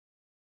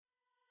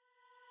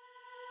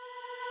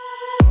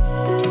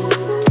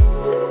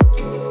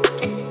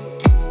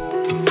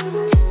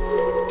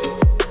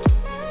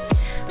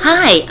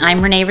Hi,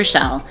 I'm Renee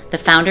Rochelle, the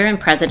founder and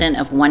president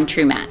of One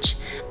True Match.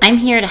 I'm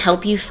here to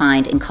help you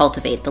find and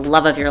cultivate the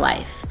love of your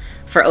life.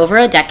 For over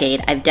a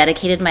decade, I've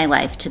dedicated my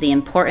life to the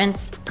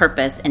importance,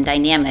 purpose, and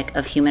dynamic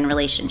of human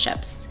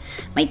relationships.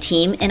 My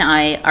team and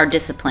I are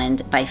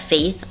disciplined by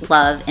faith,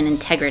 love, and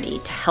integrity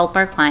to help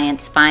our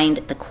clients find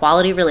the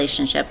quality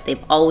relationship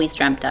they've always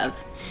dreamt of.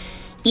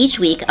 Each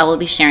week, I will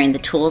be sharing the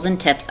tools and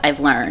tips I've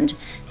learned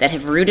that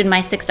have rooted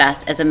my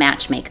success as a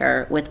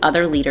matchmaker with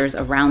other leaders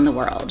around the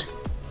world.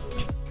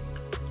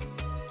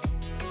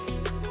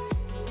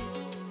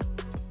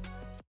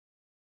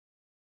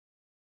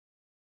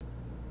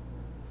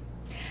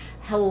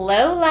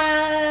 Hello,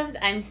 loves.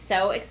 I'm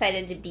so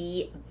excited to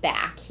be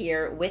back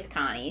here with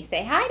Connie.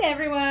 Say hi to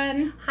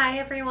everyone. Hi,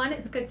 everyone.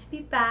 It's good to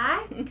be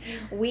back.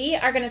 We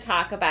are going to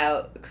talk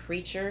about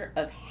creature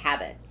of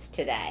habits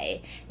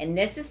today. And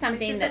this is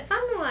something that's a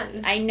fun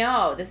one. I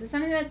know. This is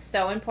something that's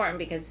so important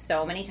because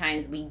so many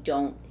times we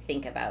don't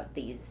think about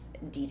these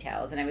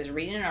details. And I was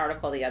reading an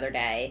article the other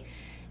day,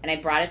 and I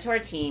brought it to our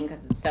team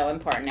because it's so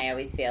important. I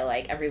always feel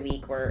like every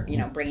week we're,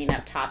 bringing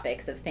up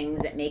topics of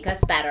things that make us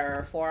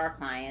better for our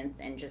clients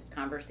and just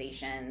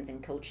conversations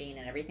and coaching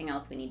and everything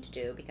else we need to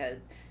do,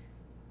 because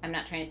I'm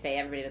not trying to say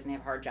everybody doesn't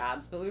have hard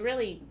jobs, but we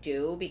really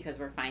do, because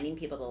we're finding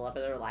people the love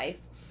of their life.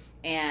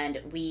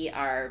 And we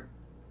are,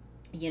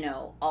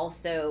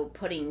 also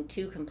putting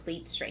two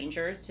complete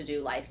strangers to do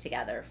life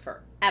together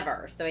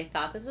forever. So I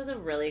thought this was a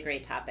really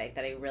great topic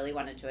that I really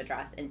wanted to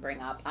address and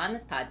bring up on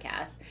this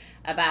podcast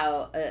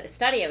about a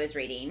study I was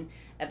reading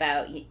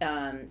about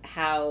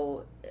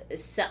how a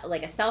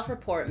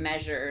self-report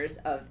measures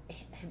of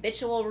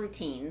habitual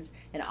routines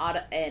and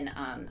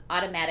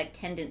automatic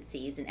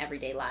tendencies in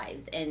everyday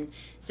lives. And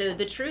so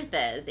the truth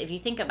is, if you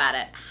think about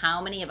it,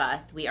 how many of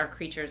us, we are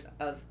creatures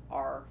of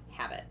our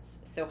habits.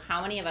 So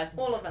how many of us,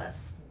 all of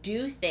us,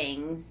 do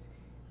things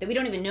that we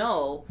don't even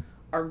know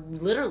are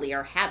literally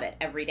our habit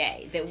every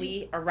day, that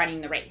we are running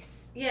the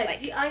race. Yeah,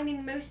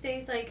 most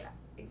days,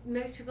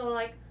 most people are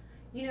like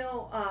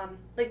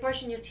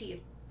brushing your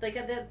teeth. Like,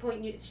 at that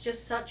point, it's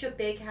just such a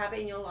big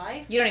habit in your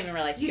life. You don't even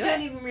realize you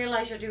don't even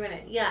realize you're doing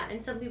it. Yeah,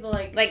 and some people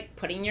like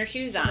putting your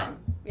shoes on.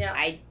 Yeah.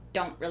 I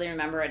don't really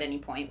remember at any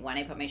point when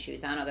I put my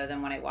shoes on, other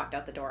than when I walked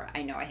out the door,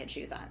 I know I had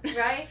shoes on.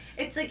 Right?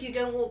 It's like you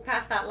don't walk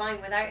past that line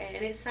without it,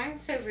 and it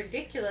sounds so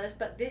ridiculous,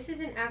 but this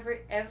is in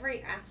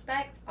every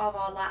aspect of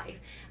our life.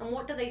 And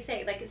what do they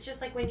say? Like, it's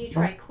just like when you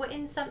try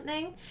quitting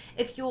something,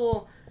 if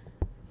you're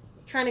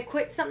trying to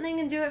quit something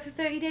and do it for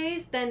 30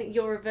 days, then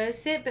you'll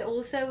reverse it. But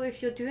also,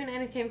 if you're doing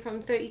anything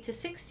from 30 to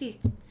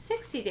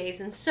 60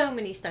 days, and so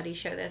many studies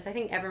show this, I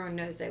think everyone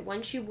knows it.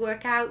 Once you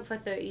work out for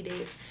 30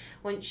 days,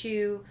 once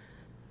you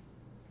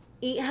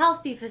eat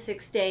healthy for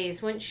 6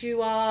 days, once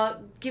you are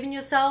giving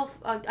yourself,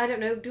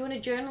 doing a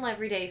journal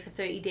every day for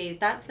 30 days,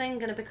 that's then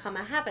going to become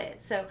a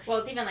habit. So, well,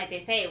 it's even like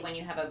they say, when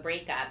you have a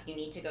breakup, you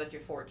need to go through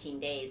 14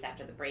 days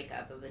after the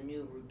breakup of a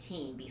new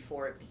routine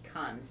before it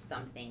becomes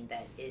something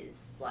that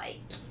is like,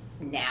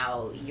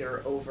 now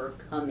you're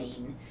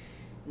overcoming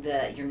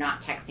you're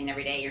not texting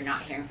every day, you're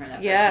not hearing from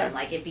that person.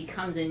 Like, it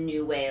becomes a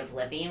new way of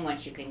living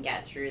once you can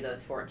get through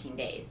those 14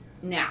 days.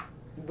 Now,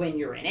 when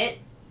you're in it,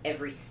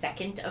 every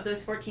second of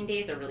those 14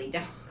 days are really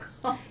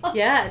difficult.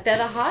 Yeah, they're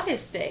the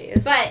hardest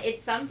days. But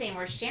it's something,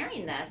 we're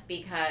sharing this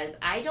because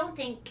I don't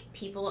think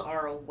people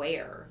are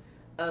aware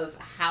of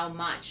how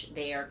much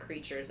they are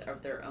creatures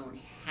of their own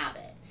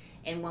habit.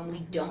 And when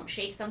we don't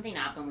shake something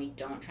up and we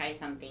don't try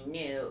something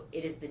new,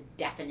 it is the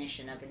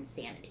definition of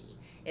insanity.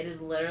 It is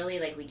literally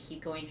like we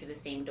keep going through the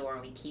same door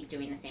and we keep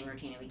doing the same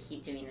routine and we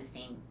keep doing the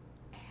same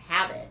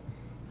habit,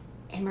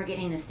 and we're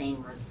getting the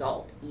same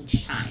result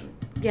each time.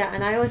 Yeah,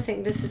 and I always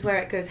think this is where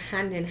it goes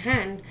hand in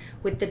hand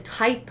with the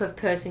type of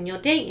person you're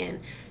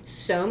dating.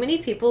 So many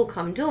people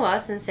come to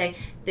us and say,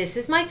 this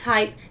is my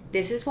type,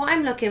 this is what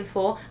I'm looking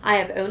for, I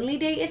have only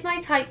dated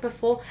my type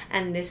before,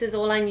 and this is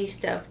all I'm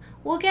used to.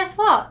 Well, guess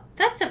what?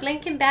 That's a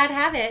blinking bad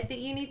habit that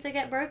you need to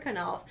get broken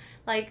off.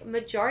 Like,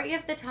 majority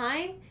of the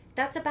time,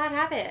 that's a bad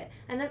habit.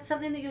 And that's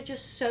something that you're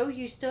just so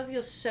used to.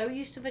 You're so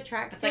used to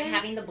attracting. It's like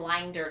having the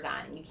blinders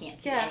on and you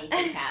can't see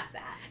anything past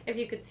that. If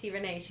you could see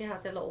Renee, she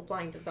has her little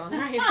blinders on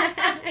right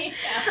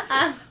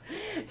now.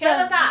 Turn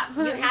those off.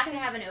 You have to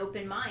have an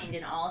open mind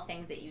in all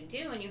things that you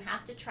do, and you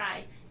have to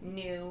try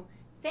new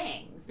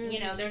things.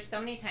 Mm-hmm. There's so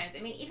many times,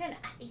 even,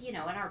 in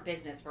our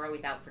business, we're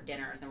always out for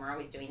dinners and we're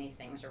always doing these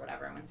things or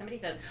whatever. And when somebody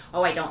says,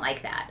 oh, I don't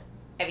like that.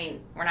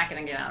 We're not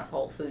going to get on a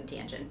whole food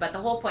tangent, but the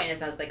whole point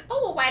is, I was like, oh,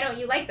 well, why don't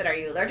you like that? Are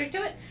you allergic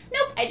to it?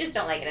 Nope, I just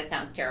don't like it. It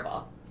sounds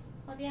terrible.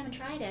 Well, if you haven't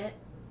tried it,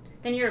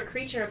 then you're a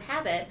creature of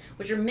habit,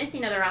 which you're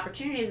missing other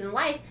opportunities in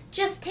life.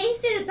 Just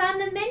taste it. It's on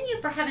the menu,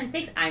 for heaven's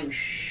sakes. I'm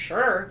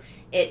sure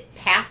it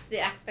passed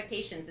the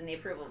expectations and the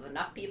approval of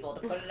enough people to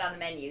put it on the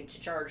menu to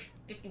charge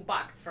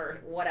 $50 for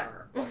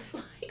whatever,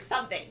 like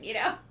something,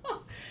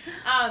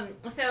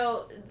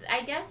 So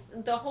I guess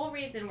the whole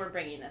reason we're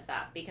bringing this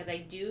up, because I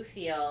do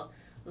feel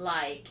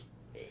like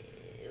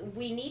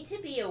we need to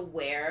be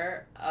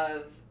aware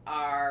of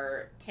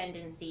our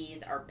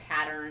tendencies, our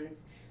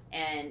patterns,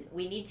 and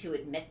we need to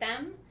admit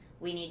them.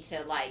 We need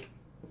to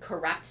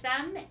correct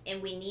them,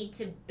 and we need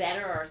to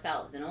better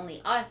ourselves, and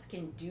only us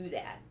can do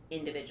that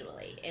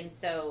individually. And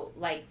so,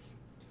 like,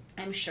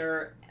 I'm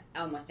sure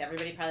almost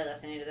everybody probably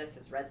listening to this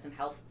has read some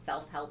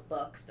self-help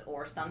books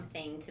or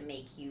something to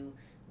make you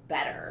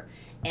better.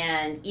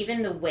 And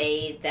even the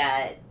way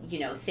that, you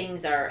know,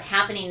 things are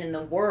happening in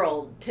the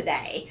world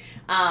today,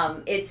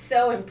 it's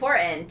so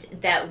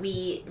important that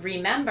we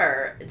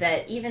remember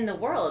that even the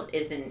world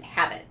is in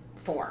habit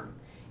form.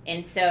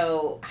 And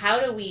so how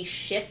do we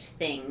shift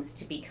things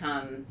to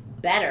become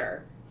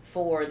better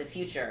for the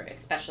future,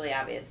 especially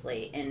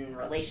obviously in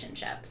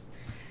relationships?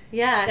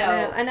 Yeah, so,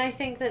 no, and I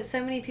think that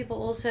so many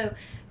people also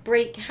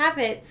break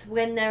habits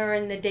when they're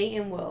in the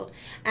dating world,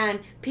 and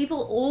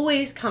people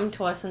always come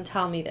to us and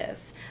tell me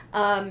this,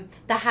 the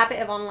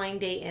habit of online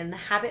dating, the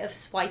habit of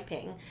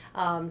swiping,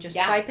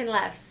 swiping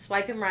left,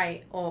 swiping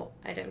right, or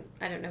I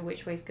don't know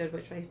which way's good,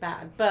 which way's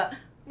bad, but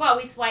well,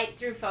 we swipe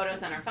through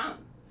photos on our phone.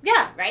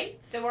 Yeah. Right?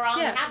 So we're all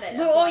in the habit of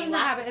we're all in the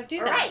habit of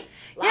doing that. Right.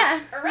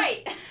 Left or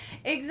right.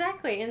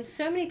 Exactly. And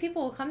so many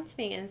people will come to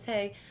me and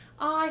say,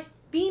 oh, I've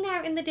been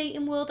out in the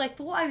dating world, I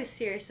thought I was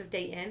serious of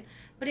dating,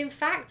 but in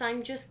fact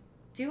I'm just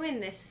doing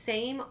this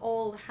same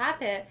old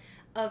habit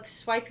of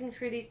swiping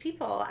through these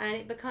people, and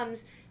it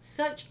becomes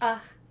such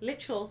a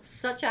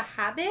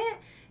habit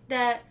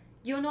that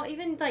you're not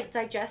even like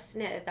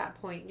digesting it at that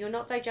point. You're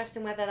not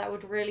digesting whether that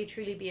would really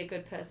truly be a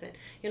good person.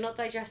 You're not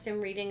digesting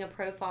reading a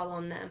profile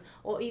on them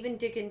or even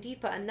digging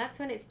deeper, and that's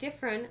when it's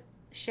different,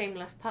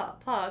 shameless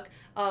plug,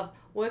 of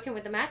working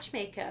with a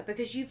matchmaker,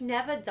 because you've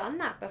never done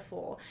that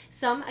before.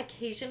 Some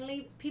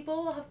occasionally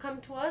people have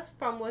come to us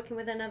from working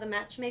with another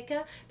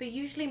matchmaker, but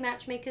usually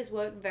matchmakers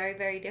work very,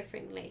 very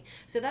differently.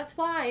 So that's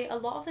why a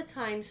lot of the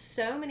time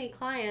so many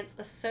clients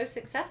are so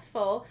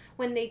successful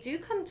when they do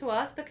come to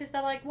us, because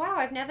they're like, wow,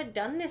 I've never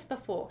done this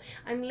before.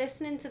 I'm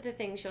listening to the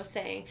things you're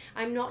saying.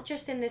 I'm not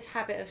just in this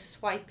habit of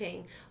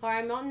swiping, or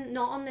I'm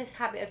not on this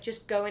habit of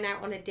just going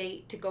out on a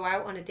date to go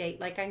out on a date.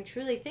 Like, I'm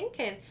truly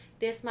thinking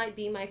this might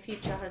be my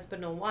future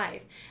husband or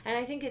wife. And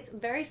I think it's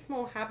very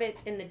small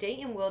habits in the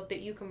dating world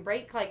that you can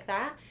break like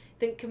that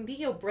can be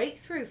your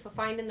breakthrough for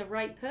finding the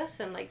right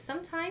person. Like,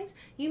 sometimes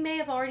you may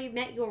have already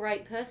met your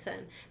right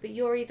person, but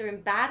you're either in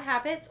bad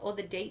habits or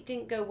the date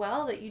didn't go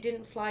well, that you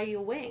didn't fly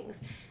your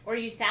wings. Or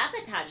you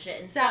sabotaged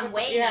it in some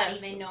way, not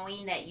even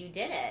knowing that you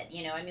did it.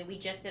 You know, I mean, we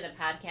just did a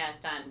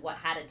podcast on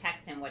how to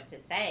text and what to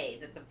say.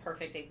 That's a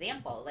perfect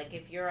example. Like,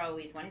 if you're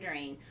always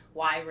wondering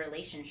why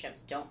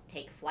relationships don't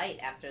take flight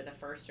after the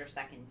first or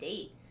second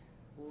date,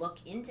 look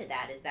into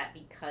that. Is that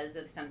because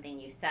of something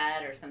you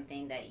said or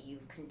something that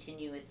you've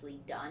continuously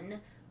done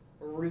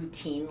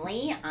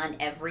routinely on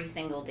every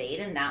single date,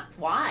 and that's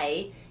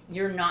why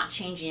you're not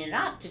changing it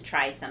up to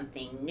try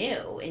something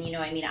new? And, you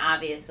know, I mean,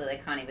 obviously,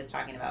 like Connie was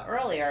talking about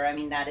earlier, I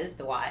mean, that is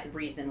the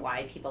reason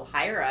why people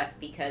hire us,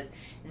 because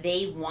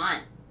they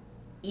want,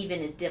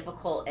 even as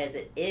difficult as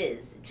it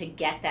is, to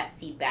get that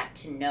feedback,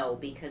 to know,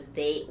 because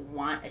they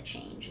want a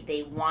change.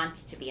 They want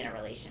to be in a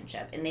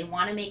relationship, and they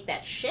want to make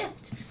that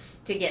shift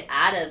to get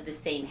out of the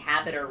same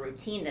habit or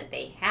routine that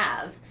they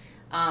have,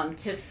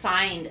 to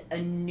find a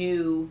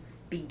new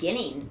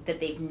beginning that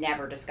they've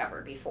never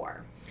discovered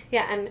before.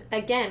 Yeah, and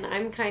again,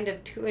 I'm kind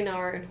of tooting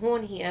our own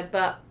horn here,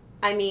 but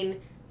I mean,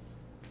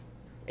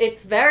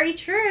 it's very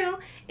true,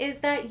 is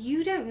that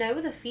you don't know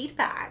the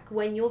feedback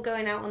when you're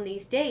going out on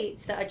these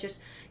dates that are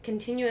just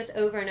continuous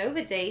over and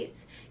over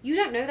dates. You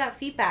don't know that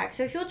feedback.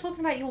 So if you're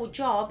talking about your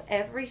job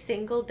every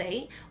single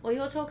date, or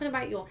you're talking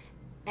about your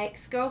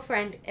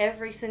ex-girlfriend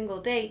every single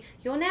day,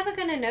 you're never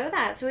going to know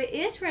that. So it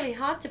is really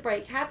hard to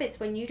break habits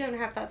when you don't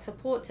have that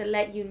support to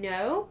let you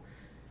know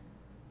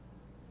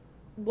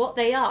what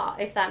they are,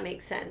 if that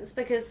makes sense.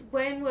 Because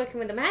when working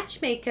with a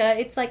matchmaker,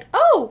 it's like,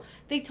 oh,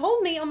 they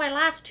told me on my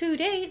last 2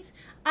 dates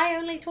I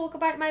only talk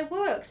about my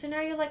work. So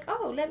now you're like,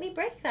 oh, let me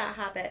break that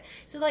habit.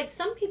 So, like,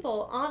 some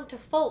people aren't to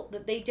fault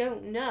that they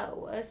don't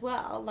know as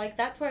well. Like,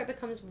 that's where it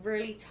becomes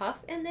really tough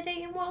in the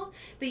dating world.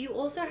 But you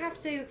also have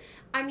to,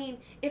 I mean,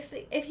 if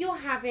you're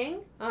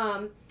having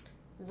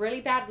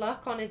really bad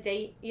luck on a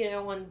date, you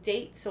know, on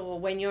dates, or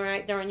when you're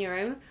out there on your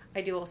own,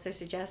 I do also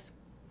suggest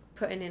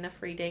putting in a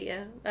free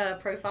data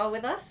profile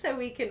with us, so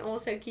we can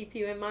also keep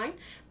you in mind.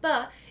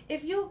 But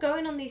if you're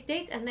going on these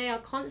dates and they are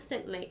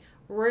constantly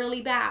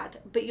really bad,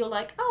 but you're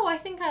like, oh, I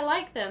think I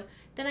like them,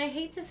 then I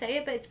hate to say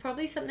it, but it's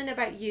probably something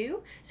about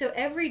you. So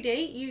every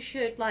date you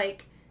should,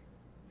 like,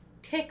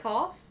 check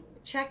off,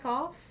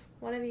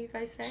 whatever you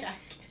guys say,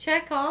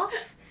 check off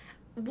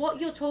what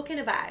you're talking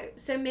about.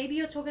 So maybe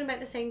you're talking about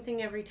the same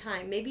thing every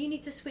time. Maybe you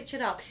need to switch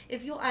it up.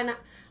 If you're, and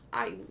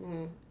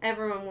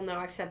everyone will know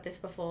I've said this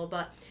before,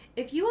 but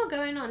if you are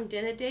going on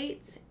dinner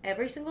dates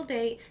every single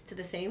date to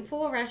the same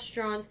 4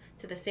 restaurants,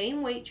 to the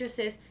same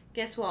waitresses,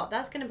 guess what?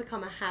 That's going to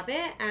become a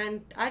habit, and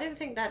I don't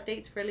think that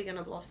date's really going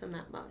to blossom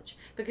that much,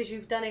 because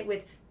you've done it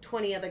with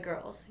 20 other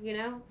girls, you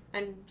know?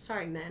 And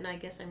sorry, men, I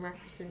guess I'm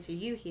referencing to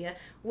you here.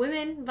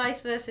 Women,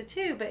 vice versa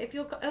too, but if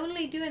you're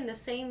only doing the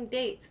same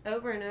dates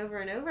over and over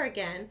and over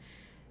again,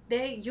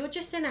 you're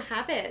just in a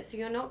habit, so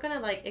you're not going to,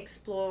 like,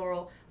 explore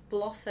or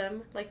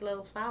blossom like a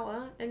little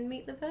flower and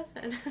meet the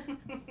person.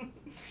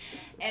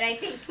 And I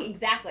think,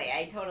 exactly,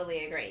 I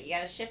totally agree. You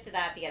got to shift it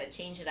up. You got to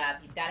change it up.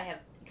 You've got to have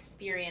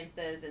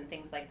experiences and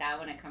things like that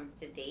when it comes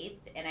to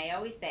dates. And I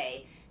always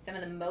say some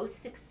of the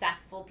most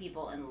successful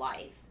people in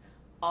life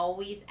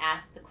always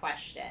ask the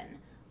question,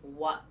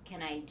 what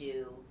can I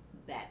do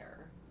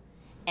better?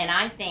 And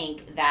I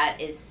think that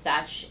is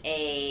such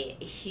a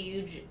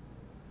huge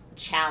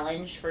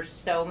challenge for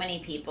so many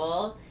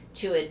people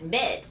to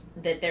admit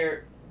that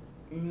they're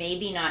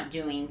maybe not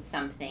doing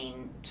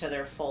something to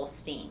their full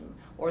steam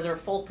or their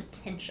full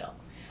potential.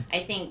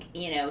 I think,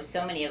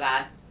 so many of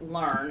us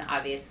learn,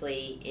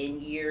 obviously, in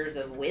years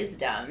of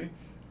wisdom.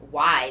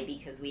 Why?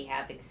 Because we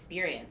have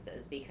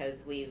experiences,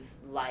 because we've,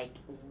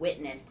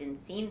 witnessed and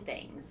seen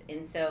things.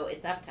 And so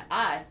it's up to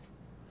us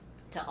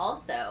to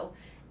also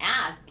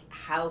ask,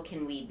 how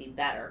can we be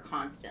better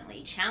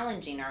constantly,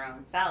 challenging our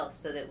own selves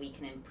so that we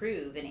can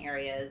improve in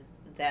areas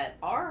that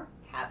are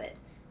habit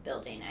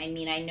building. I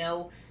mean, I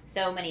know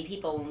so many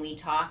people, when we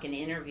talk and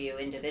interview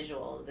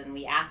individuals and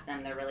we ask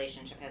them their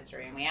relationship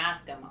history and we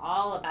ask them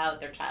all about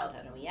their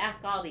childhood and we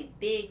ask all these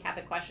big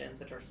topic questions,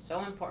 which are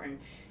so important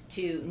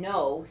to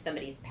know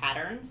somebody's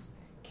patterns,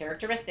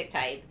 characteristic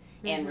type,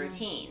 and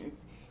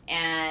routines.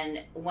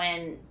 And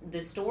when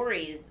the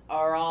stories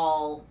are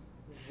all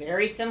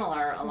very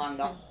similar along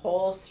the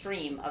whole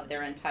stream of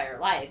their entire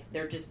life,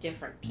 they're just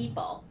different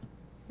people.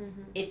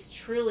 It's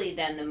truly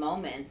then the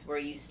moments where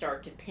you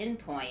start to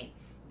pinpoint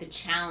the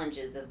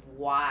challenges of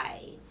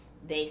why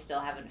they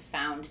still haven't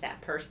found that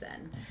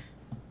person.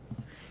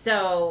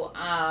 So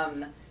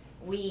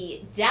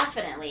we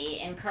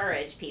definitely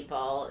encourage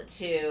people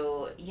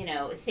to,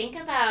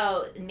 think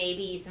about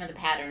maybe some of the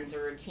patterns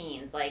or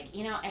routines.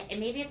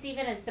 Maybe it's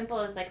even as simple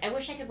as I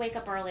wish I could wake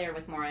up earlier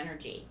with more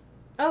energy.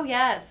 Oh,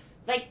 yes.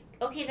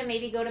 Okay, then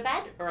maybe go to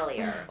bed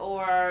earlier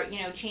or,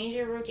 change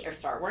your routine or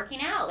start working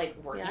out.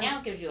 Working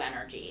out gives you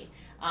energy.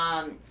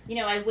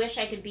 I wish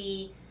I could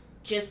be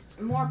just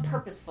more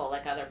purposeful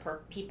like other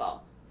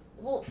people.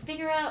 Well,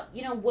 figure out,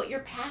 what you're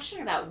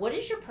passionate about. What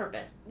is your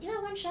purpose? You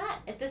got one shot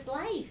at this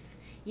life.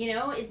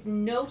 It's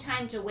no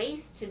time to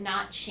waste to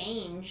not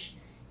change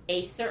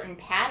a certain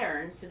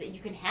pattern so that you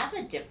can have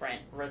a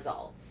different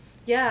result.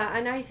 Yeah,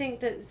 and I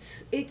think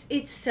that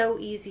it's so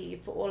easy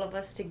for all of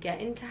us to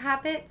get into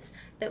habits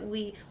that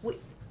we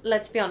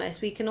let's be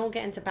honest, we can all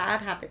get into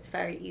bad habits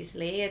very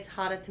easily. It's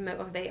harder to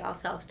motivate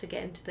ourselves to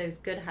get into those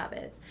good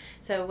habits.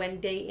 So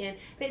when dating,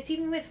 but it's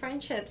even with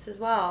friendships as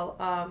well,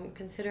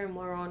 considering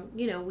we're on,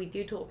 we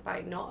do talk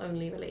about not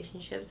only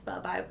relationships, but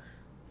about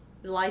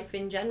life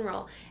in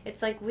general.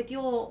 It's like with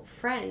your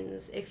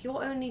friends, if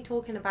you're only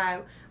talking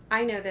about,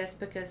 I know this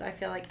because I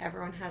feel like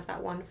everyone has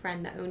that one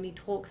friend that only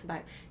talks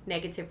about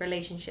negative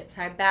relationships,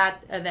 how bad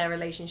their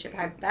relationship,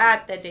 how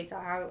bad their dates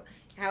are,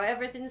 how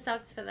everything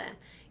sucks for them.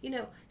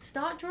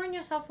 Start drawing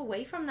yourself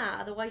away from that.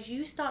 Otherwise,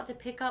 you start to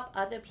pick up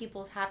other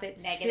people's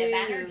habits Negative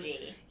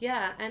energy.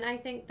 Yeah, and I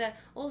think that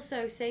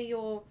also, say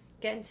you're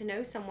getting to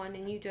know someone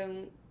and you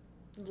don't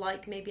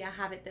like maybe a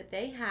habit that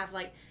they have,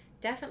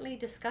 definitely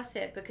discuss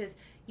it, because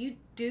you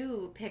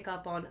do pick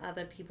up on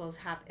other people's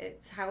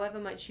habits, however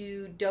much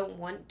you don't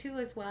want to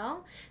as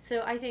well.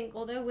 So I think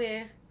although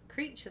we're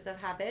creatures of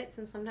habits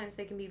and sometimes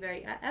they can be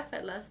very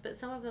effortless, but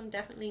some of them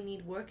definitely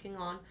need working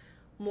on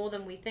more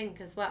than we think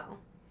as well.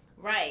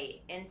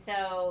 Right. And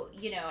so,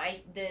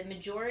 the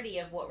majority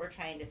of what we're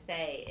trying to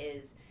say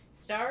is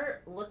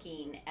start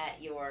looking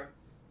at your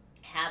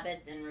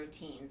habits and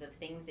routines of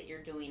things that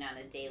you're doing on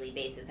a daily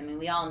basis. I mean,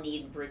 we all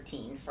need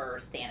routine for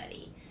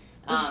sanity.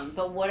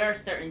 But what are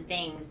certain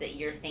things that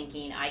you're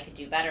thinking I could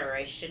do better or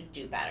I should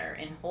do better?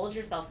 And hold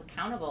yourself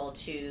accountable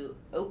to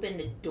open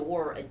the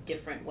door a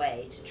different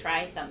way, to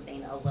try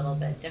something a little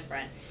bit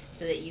different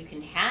so that you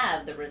can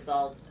have the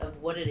results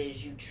of what it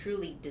is you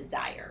truly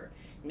desire.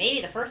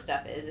 Maybe the first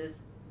step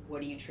is what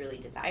do you truly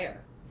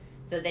desire?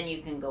 So then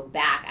you can go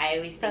back. I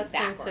always think backwards.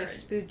 That sounds so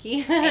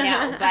spooky. I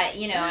know,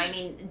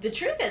 but the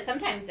truth is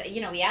sometimes,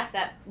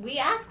 we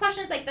ask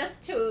questions like this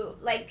to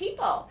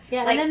people.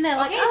 Yeah, and then they're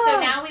okay, so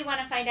now we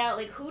want to find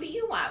out who do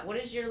you want? What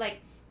is your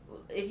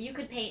if you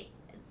could paint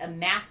a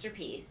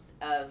masterpiece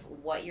of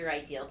what your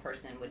ideal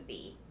person would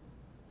be,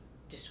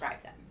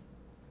 describe them.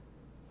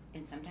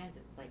 And sometimes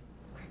it's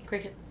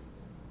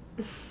crickets.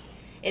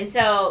 And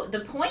so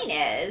the point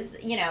is,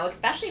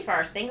 especially for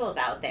our singles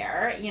out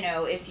there,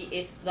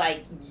 if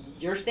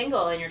you're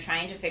single and you're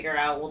trying to figure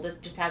out, well, this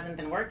just hasn't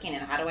been working,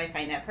 and how do I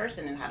find that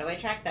person, and how do I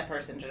attract that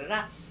person,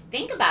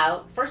 think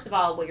about, first of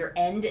all, what your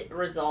end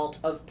result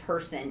of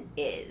person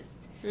is.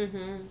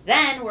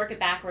 Then work it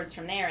backwards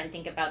from there and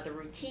think about the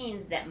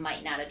routines that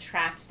might not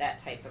attract that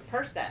type of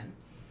person.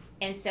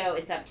 And so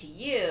it's up to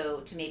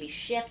you to maybe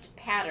shift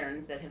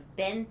patterns that have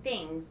been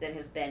things that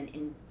have been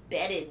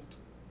embedded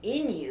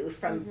in you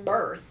from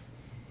birth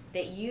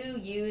that you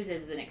use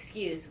as an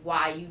excuse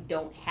why you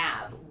don't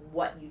have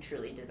what you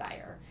truly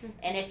desire.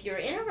 And if you're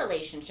in a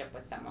relationship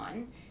with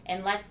someone,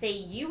 and let's say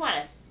you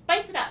want to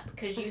spice it up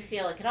because you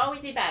feel it could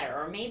always be better,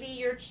 or maybe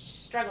you're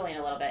struggling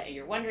a little bit, or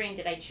you're wondering,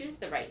 did I choose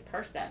the right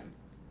person?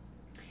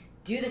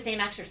 do the same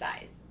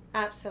exercise.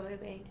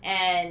 Absolutely.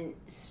 And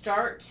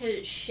start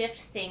to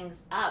shift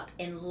things up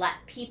and let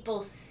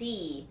people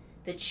see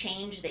the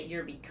change that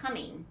you're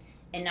becoming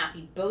and not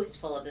be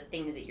boastful of the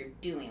things that you're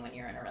doing when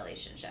you're in a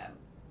relationship.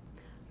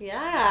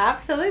 Yeah,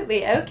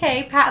 absolutely.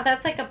 Okay, Pat,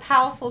 that's like a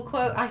powerful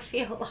quote, I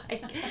feel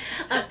like.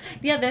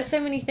 Yeah, there's so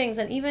many things.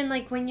 And even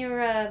like when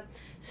you're,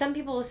 some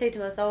people will say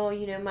to us, oh,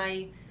 you know,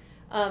 my,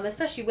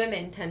 especially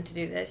women tend to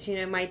do this. You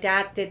know, my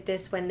dad did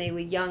this when they were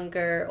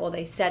younger, or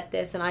they said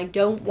this, and I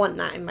don't want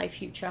that in my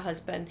future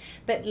husband.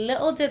 But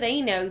little do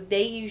they know,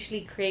 they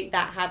usually create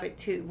that habit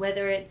too.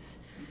 Whether it's,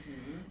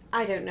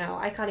 I don't know,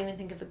 I can't even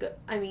think of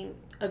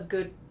a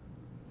good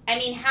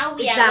how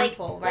we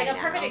example like right a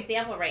perfect now.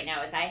 Example right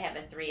now is I have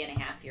a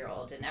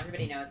 3.5-year-old, and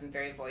everybody knows I'm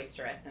very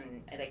boisterous,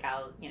 and like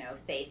I'll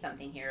say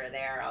something here or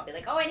there. I'll be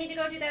like, oh, I need to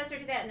go do this or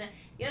do that, and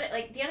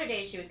the other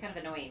day she was kind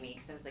of annoying me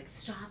because I was like,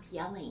 stop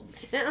yelling.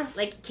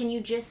 Like, can you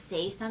just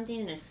say something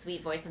in a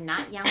sweet voice? I'm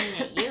not yelling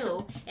at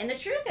you. And the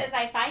truth is,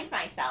 I find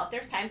myself,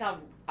 there's times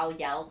I'll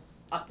yell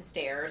up the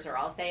stairs, or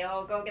I'll say,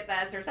 oh, go get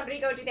this, or somebody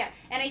go do that,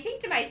 and I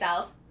think to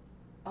myself,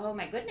 oh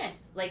my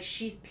goodness, like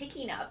she's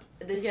picking up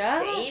the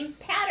same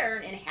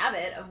pattern and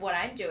habit of what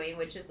I'm doing,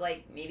 which is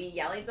like maybe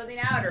yelling something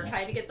out or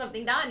trying to get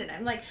something done. And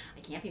I'm like, I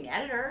can't be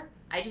mad at her.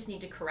 I just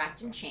need to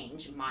correct and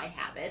change my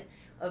habit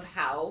of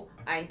how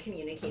I'm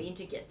communicating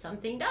to get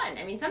something done.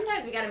 I mean,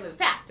 sometimes we got to move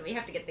fast and we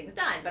have to get things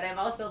done, but I'm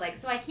also like,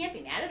 so I can't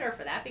be mad at her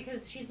for that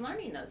because she's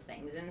learning those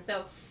things. And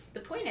so the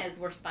point is,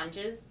 we're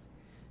sponges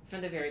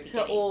from the very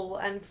beginning. To all,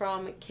 and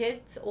from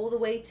kids all the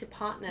way to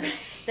partners.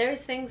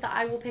 There's things that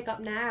I will pick up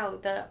now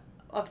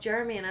of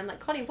Jeremy, and I'm like,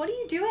 Connie, what are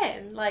you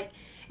doing? Like,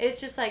 it's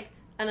just like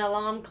an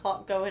alarm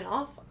clock going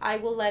off. I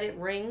will let it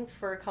ring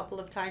for a couple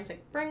of times,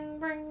 like bring,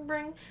 bring,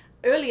 bring.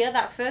 Earlier,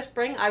 that first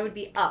bring, I would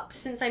be up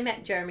since I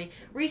met Jeremy.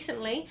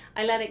 Recently,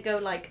 I let it go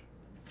like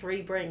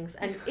 3 brings,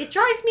 and it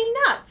drives me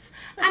nuts.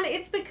 And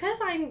it's because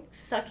I'm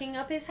sucking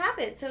up his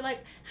habit. So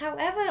like,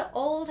 however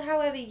old,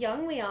 however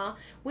young we are,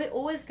 we're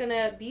always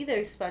gonna be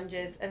those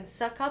sponges and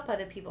suck up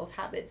other people's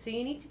habits. So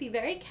you need to be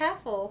very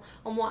careful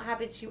on what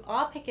habits you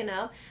are picking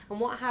up and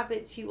what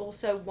habits you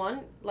also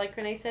want, like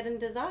Renee said, and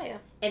desire.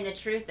 And the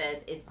truth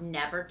is, it's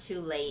never too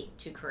late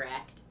to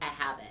correct a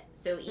habit.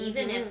 So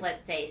even if,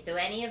 let's say, so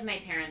any of my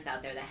parents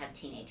out there that have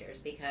teenagers,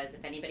 because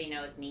if anybody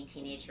knows me,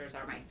 teenagers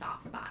are my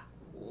soft spots.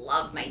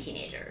 Love my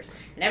teenagers.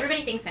 And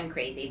everybody thinks I'm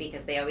crazy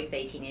because they always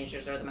say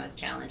teenagers are the most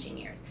challenging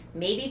years.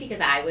 Maybe because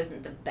I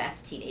wasn't the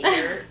best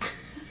teenager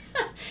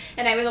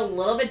and I was a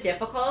little bit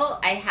difficult.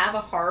 I have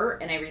a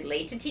heart and I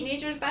relate to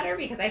teenagers better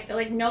because I feel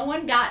like no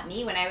one got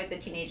me when I was a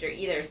teenager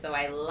either, so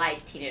I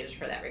like teenagers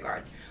for that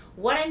regard.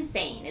 What I'm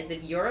saying is,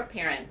 if you're a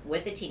parent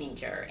with a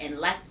teenager, and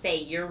let's say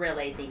you're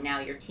realizing now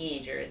your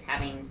teenager is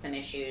having some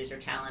issues or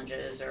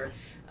challenges, or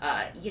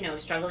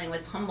struggling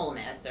with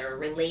humbleness or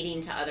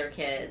relating to other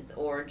kids,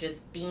 or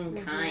just being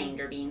kind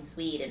or being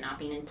sweet and not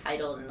being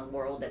entitled in the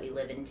world that we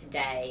live in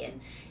today,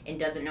 and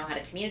doesn't know how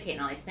to communicate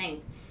and all these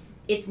things,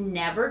 it's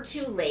never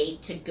too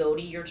late to go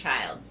to your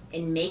child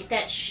and make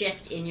that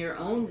shift in your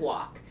own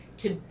walk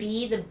to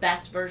be the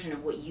best version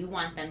of what you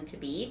want them to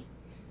be,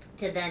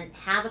 to then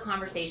have a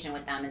conversation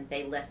with them and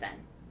say, listen,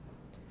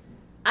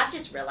 I've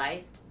just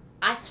realized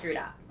I screwed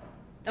up.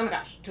 Oh my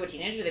gosh, to a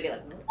teenager, they'd be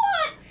like,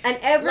 what? And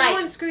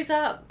everyone screws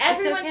up.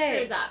 Everyone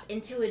screws up.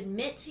 And to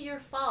admit to your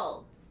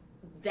faults,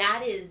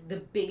 that is the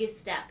biggest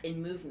step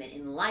in movement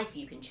in life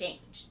you can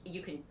change.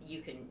 You can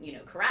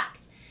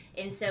correct.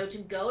 And so to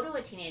go to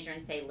a teenager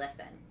and say,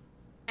 listen,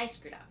 I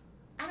screwed up.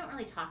 I don't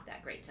really talk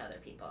that great to other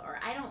people, or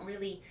I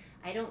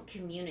don't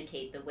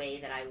communicate the way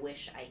that I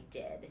wish I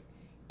did.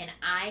 And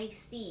I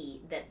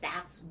see that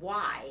that's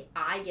why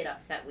I get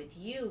upset with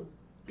you,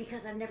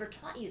 because I've never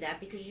taught you that,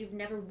 because you've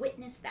never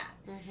witnessed that.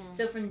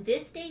 So from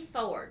this day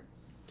forward,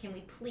 can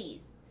we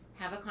please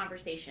have a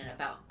conversation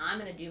about, I'm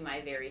going to do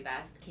my very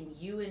best. Can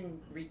you in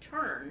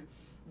return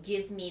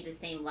give me the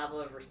same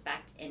level of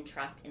respect and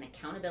trust and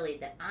accountability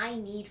that I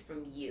need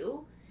from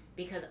you,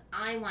 because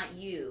I want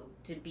you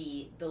to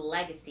be the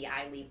legacy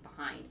I leave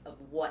behind of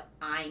what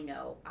I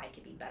know I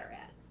could be better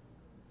at.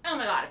 Oh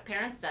my God, if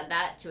parents said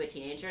that to a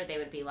teenager, they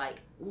would be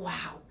like,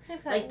 wow.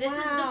 Like, this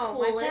is the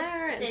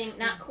coolest thing.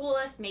 Not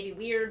coolest, maybe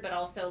weird, but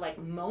also like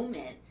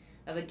moment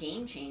of a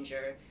game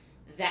changer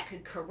that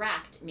could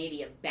correct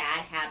maybe a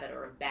bad habit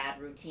or a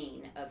bad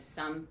routine of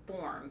some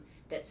form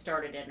that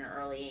started at an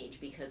early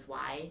age. Because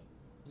why?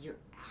 You're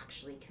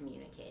actually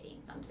communicating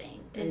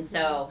something. And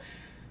so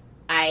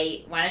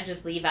I want to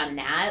just leave on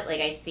that. Like,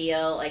 I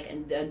feel like,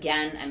 and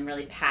again, I'm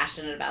really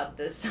passionate about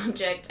this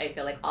subject. I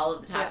feel like all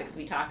of the topics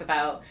we talk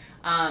about,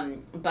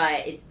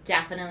 but it's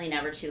definitely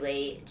never too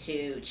late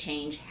to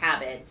change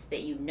habits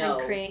that you know.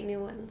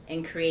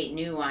 And create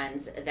new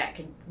ones. That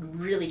could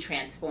really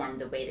transform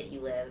the way that you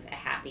live a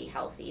happy,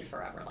 healthy,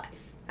 forever life.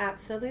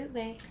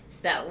 Absolutely.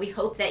 So we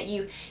hope that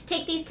you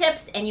take these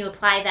tips and you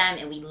apply them,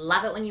 and we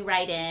love it when you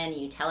write in and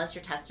you tell us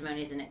your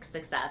testimonies and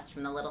success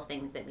from the little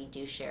things that we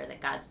do share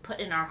that God's put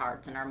in our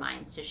hearts and our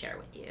minds to share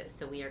with you.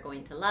 So we are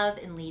going to love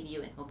and leave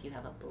you and hope you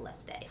have a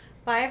blessed day.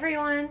 Bye,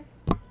 everyone.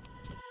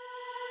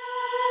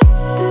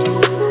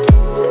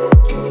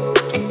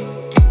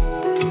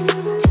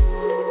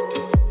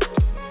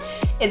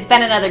 It's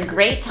been another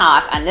great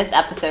talk on this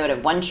episode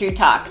of One True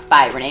Talks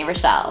by Renee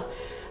Rochelle.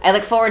 I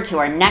look forward to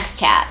our next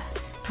chat.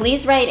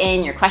 Please write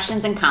in your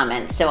questions and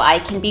comments so I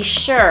can be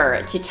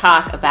sure to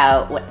talk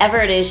about whatever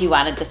it is you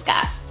want to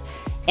discuss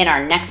in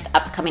our next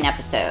upcoming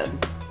episode.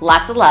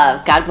 Lots of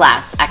love. God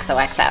bless.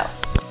 XOXO.